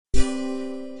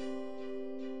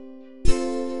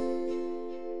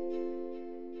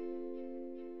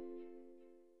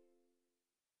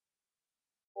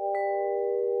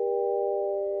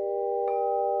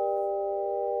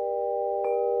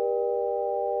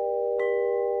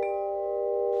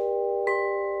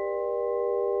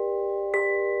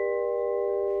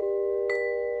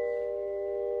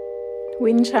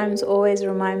Wind chimes always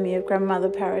remind me of Grandmother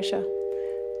Parasha.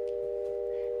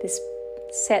 This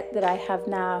set that I have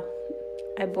now,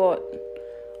 I bought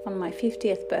on my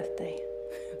 50th birthday.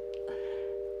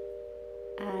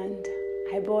 And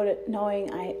I bought it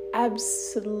knowing I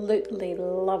absolutely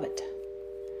love it.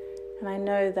 And I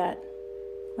know that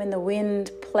when the wind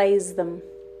plays them,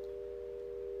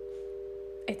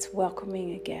 it's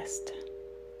welcoming a guest.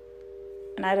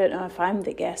 And I don't know if I'm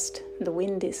the guest, the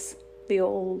wind is the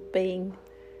all-being,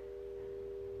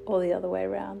 or the other way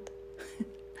around.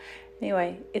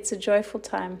 Anyway, it's a joyful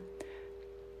time.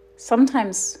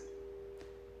 Sometimes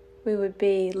we would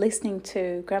be listening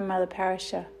to Grandmother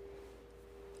Parasha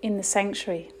in the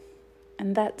sanctuary,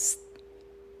 and that's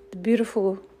the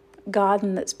beautiful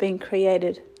garden that's been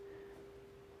created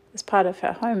as part of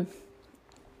her home.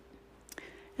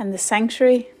 And the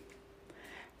sanctuary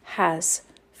has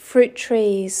fruit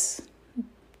trees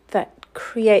that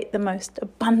create the most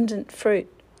abundant fruit,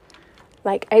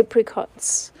 like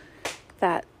apricots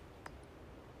that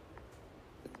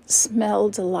smell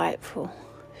delightful,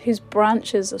 whose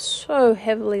branches are so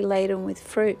heavily laden with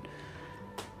fruit.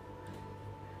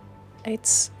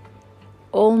 It's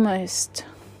almost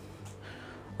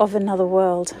of another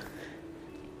world.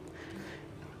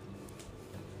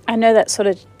 I know that sort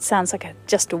of sounds like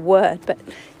just a word, but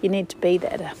you need to be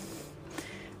there to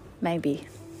maybe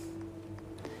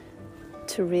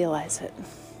to realize it.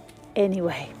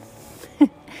 Anyway,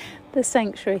 the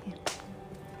sanctuary.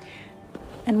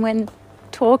 And when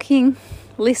talking,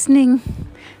 listening,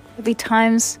 there'd be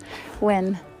times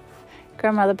when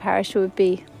Grandmother Parasha would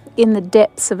be in the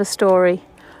depths of a story,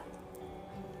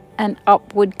 and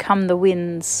up would come the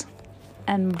winds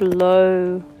and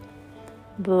blow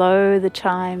the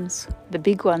chimes, the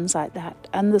big ones like that,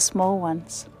 and the small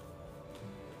ones.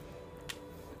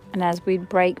 And as we'd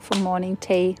break for morning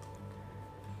tea,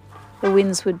 the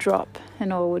winds would drop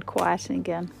and all would quieten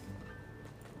again.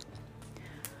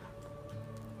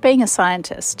 Being a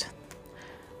scientist,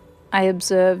 I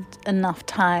observed enough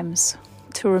times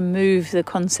to remove the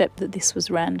concept that this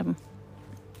was random.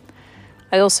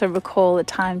 I also recall a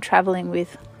time travelling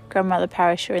with Grandmother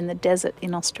Parasha in the desert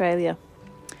in Australia,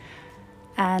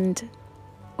 and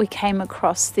we came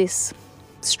across this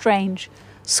strange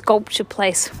sculpture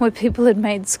place where people had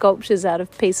made sculptures out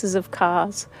of pieces of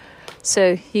cars.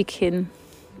 So you can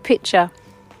picture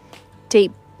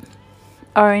deep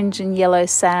orange and yellow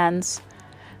sands,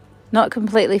 not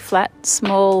completely flat,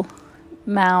 small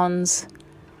mounds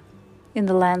in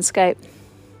the landscape,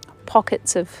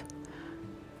 pockets of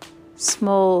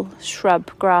small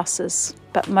shrub grasses,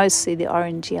 but mostly the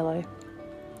orange-yellow.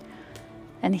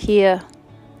 And here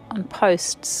on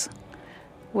posts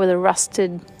were the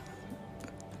rusted,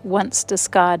 once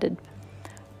discarded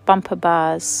bumper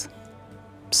bars,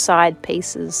 side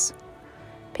pieces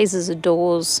of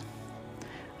doors.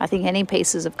 I think any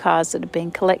pieces of cars that have been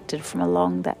collected from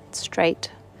along that straight,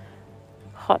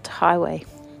 hot highway.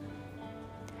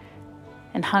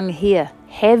 And hung here,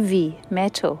 heavy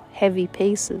metal, heavy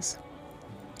pieces.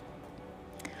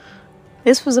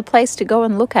 This was a place to go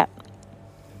and look at.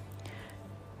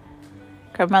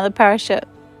 Grandmother Parasha,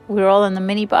 we were all in the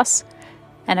minibus,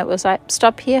 and it was like,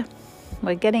 stop here,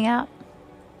 we're getting out.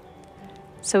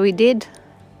 So we did.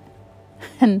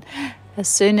 And as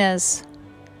soon as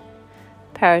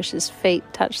Parasha's feet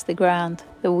touched the ground,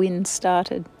 the wind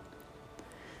started.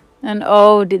 And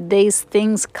oh, did these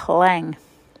things clang.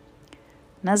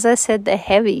 And as I said, they're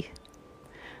heavy.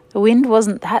 The wind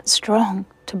wasn't that strong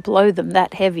to blow them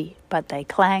that heavy, but they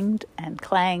clanged and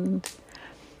clanged.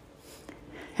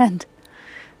 And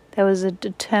there was a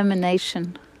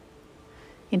determination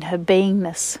in her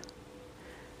beingness,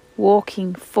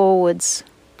 walking forwards,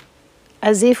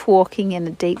 as if walking in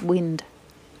a deep wind,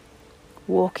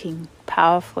 walking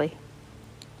powerfully.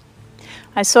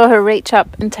 I saw her reach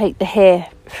up and take the hair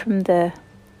from the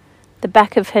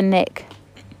back of her neck,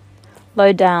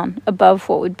 low down, above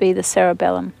what would be the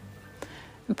cerebellum,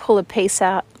 and pull a piece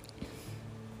out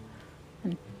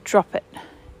and drop it,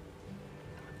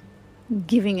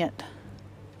 giving it,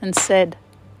 and said,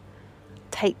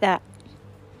 take that,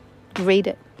 read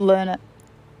it, learn it.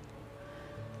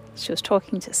 She was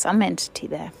talking to some entity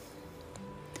there.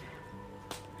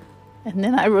 And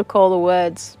then I recall the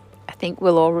words, I think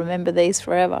we'll all remember these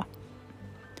forever.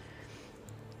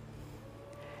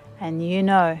 And you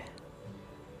know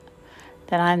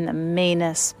that I'm the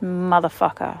meanest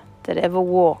motherfucker that ever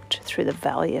walked through the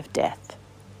valley of death.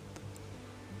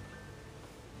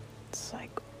 It's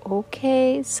like,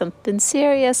 okay, something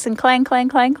serious, and clang, clang,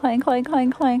 clang, clang, clang,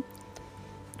 clang, clang.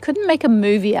 Couldn't make a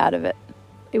movie out of it.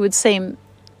 It would seem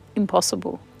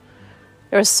impossible.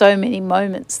 There are so many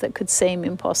moments that could seem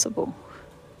impossible.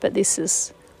 but this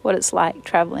is what it's like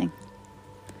travelling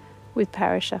with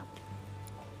Parasha.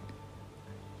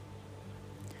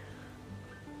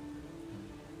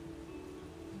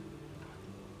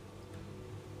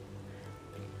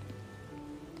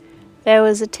 There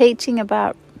was a teaching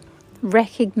about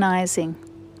recognizing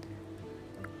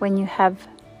when you have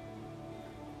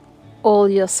all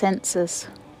your senses.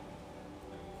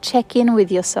 Check in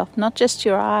with yourself, not just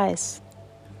your eyes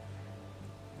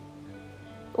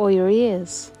or your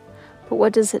ears, but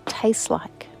what does it taste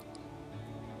like?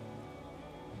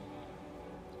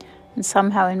 And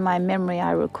somehow in my memory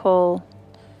I recall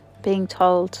being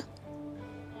told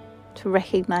to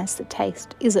recognize the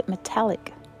taste. Is it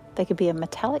metallic? There could be a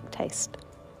metallic taste.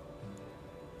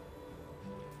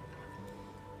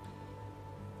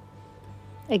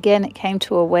 Again, it came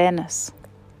to awareness.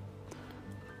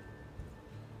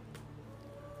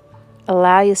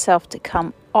 Allow yourself to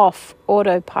come off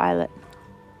autopilot.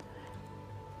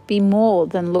 Be more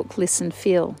than look, listen,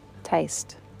 feel,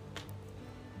 taste,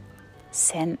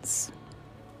 sense.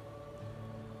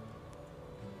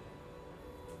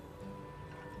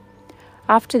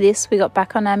 After this, we got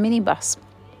back on our minibus.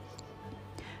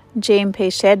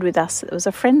 GMP shared with us that there was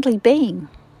a friendly being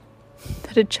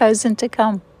that had chosen to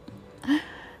come.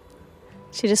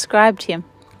 She described him,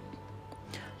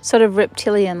 sort of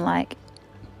reptilian-like,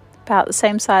 about the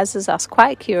same size as us,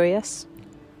 quite curious.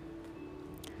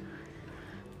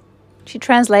 She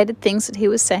translated things that he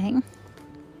was saying.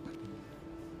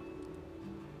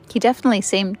 He definitely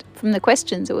seemed, from the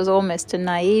questions, it was almost a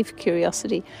naive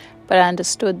curiosity, but I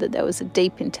understood that there was a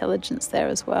deep intelligence there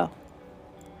as well.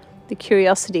 The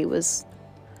curiosity was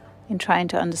in trying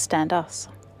to understand us.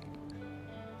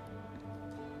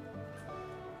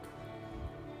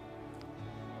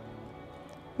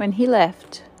 When he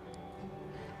left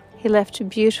a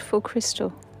beautiful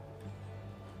crystal.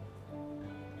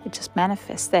 It just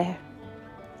manifests there.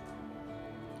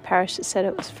 Parasha said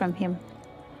it was from him.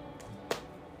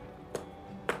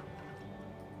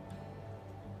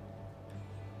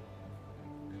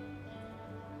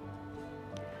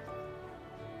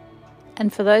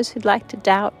 And for those who'd like to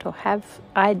doubt or have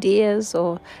ideas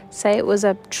or say it was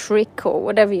a trick or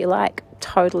whatever you like,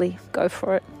 totally go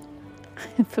for it.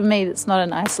 For me, it's not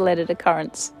an isolated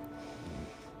occurrence.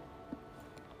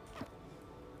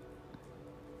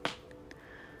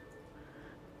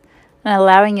 And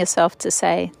allowing yourself to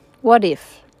say, what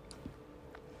if?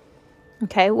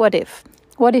 Okay, what if?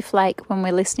 What if, like, when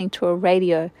we're listening to a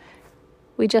radio,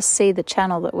 we just see the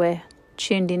channel that we're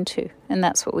tuned into, and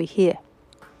that's what we hear?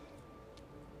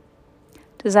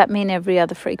 Does that mean every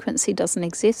other frequency doesn't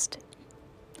exist?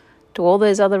 Do all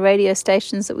those other radio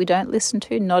stations that we don't listen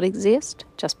to not exist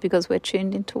just because we're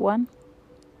tuned into one?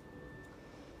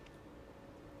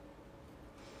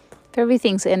 If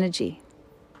everything's energy,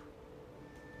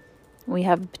 we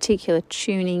have a particular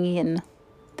tuning in,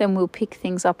 then we'll pick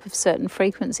things up of certain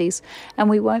frequencies and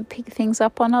we won't pick things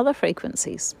up on other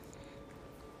frequencies.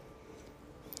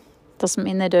 Doesn't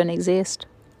mean they don't exist.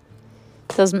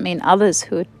 Doesn't mean others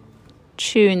who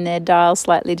tune their dial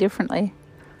slightly differently,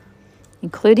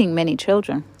 including many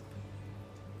children.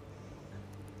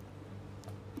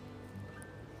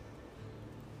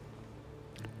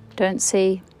 Don't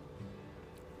see.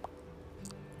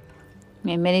 I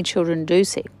mean, many children do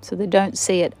see, so they don't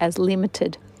see it as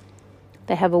limited.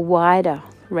 They have a wider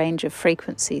range of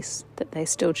frequencies that they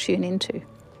still tune into.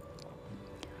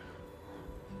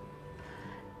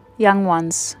 Young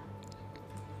ones,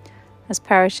 as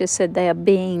Parasha said, they are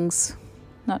beings,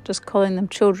 not just calling them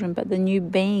children, but the new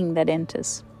being that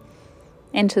enters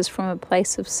from a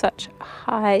place of such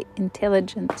high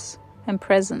intelligence and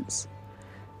presence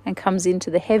and comes into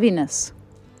the heaviness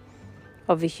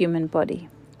of a human body.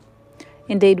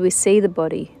 Indeed, we see the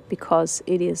body because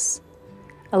it is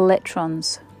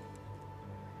electrons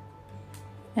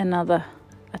and other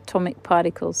atomic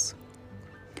particles,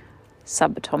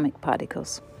 subatomic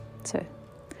particles. So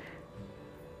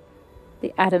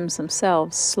the atoms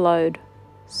themselves slowed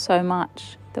so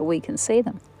much that we can see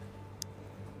them.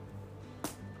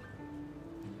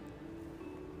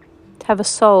 To have a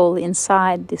soul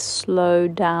inside this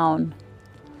slowed down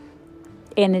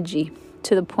energy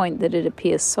to the point that it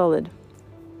appears solid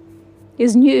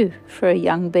is new for a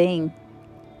young being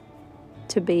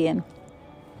to be in.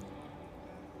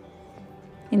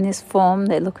 In this form,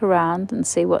 they look around and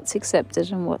see what's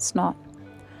accepted and what's not,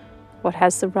 what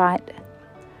has the right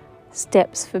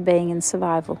steps for being in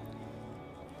survival.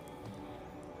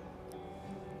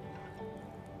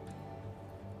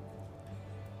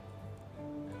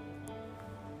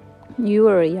 You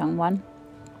were a young one.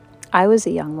 I was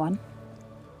a young one.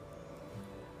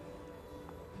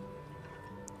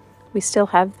 We still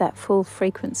have that full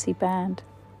frequency band.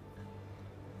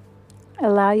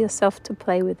 Allow yourself to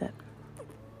play with it.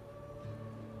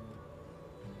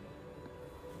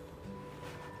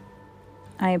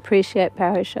 I appreciate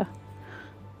Parisha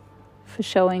for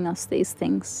showing us these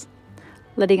things,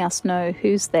 letting us know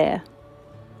who's there,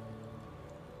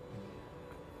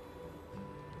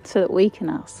 so that we can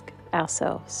ask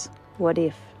ourselves, what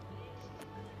if?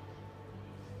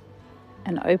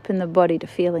 And open the body to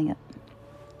feeling it.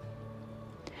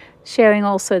 Sharing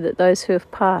also that those who have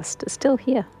passed are still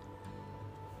here.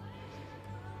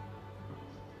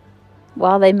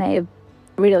 While they may have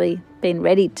really been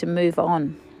ready to move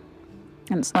on,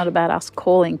 and it's not about us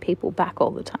calling people back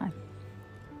all the time,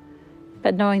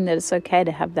 but knowing that it's okay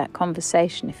to have that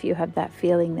conversation if you have that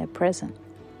feeling they're present.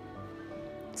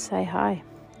 Say hi.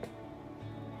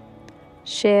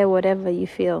 Share whatever you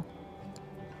feel.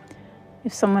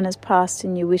 If someone has passed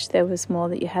and you wish there was more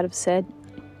that you had have said,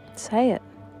 say it.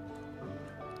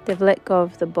 They've let go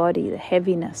of the body, the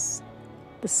heaviness,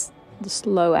 the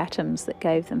slow atoms that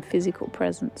gave them physical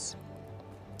presence.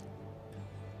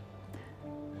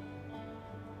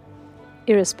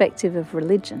 Irrespective of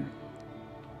religion.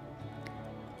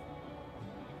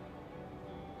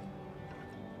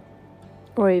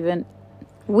 Or even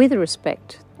with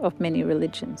respect of many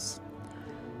religions.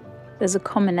 There's a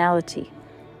commonality,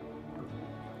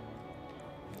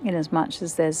 in as much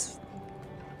as there's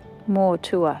more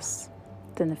to us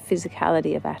than the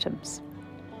physicality of atoms.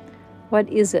 What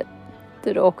is it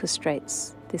that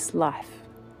orchestrates this life?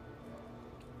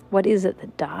 What is it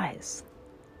that dies?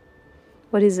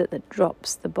 What is it that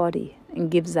drops the body and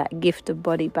gives that gift of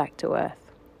body back to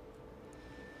earth?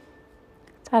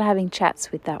 Start having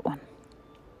chats with that one.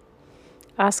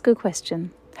 Ask a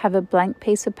question. Have a blank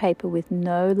piece of paper with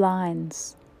no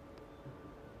lines.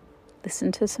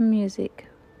 Listen to some music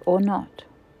or not.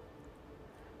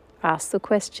 Ask the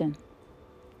question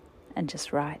and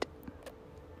just write.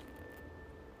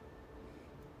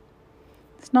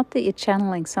 It's not that you're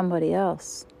channeling somebody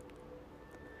else.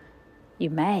 You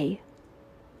may,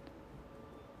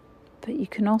 but you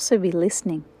can also be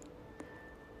listening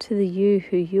to the you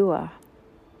who you are,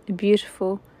 a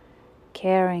beautiful,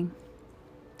 caring,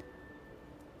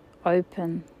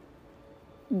 open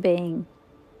being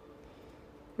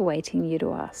waiting you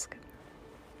to ask.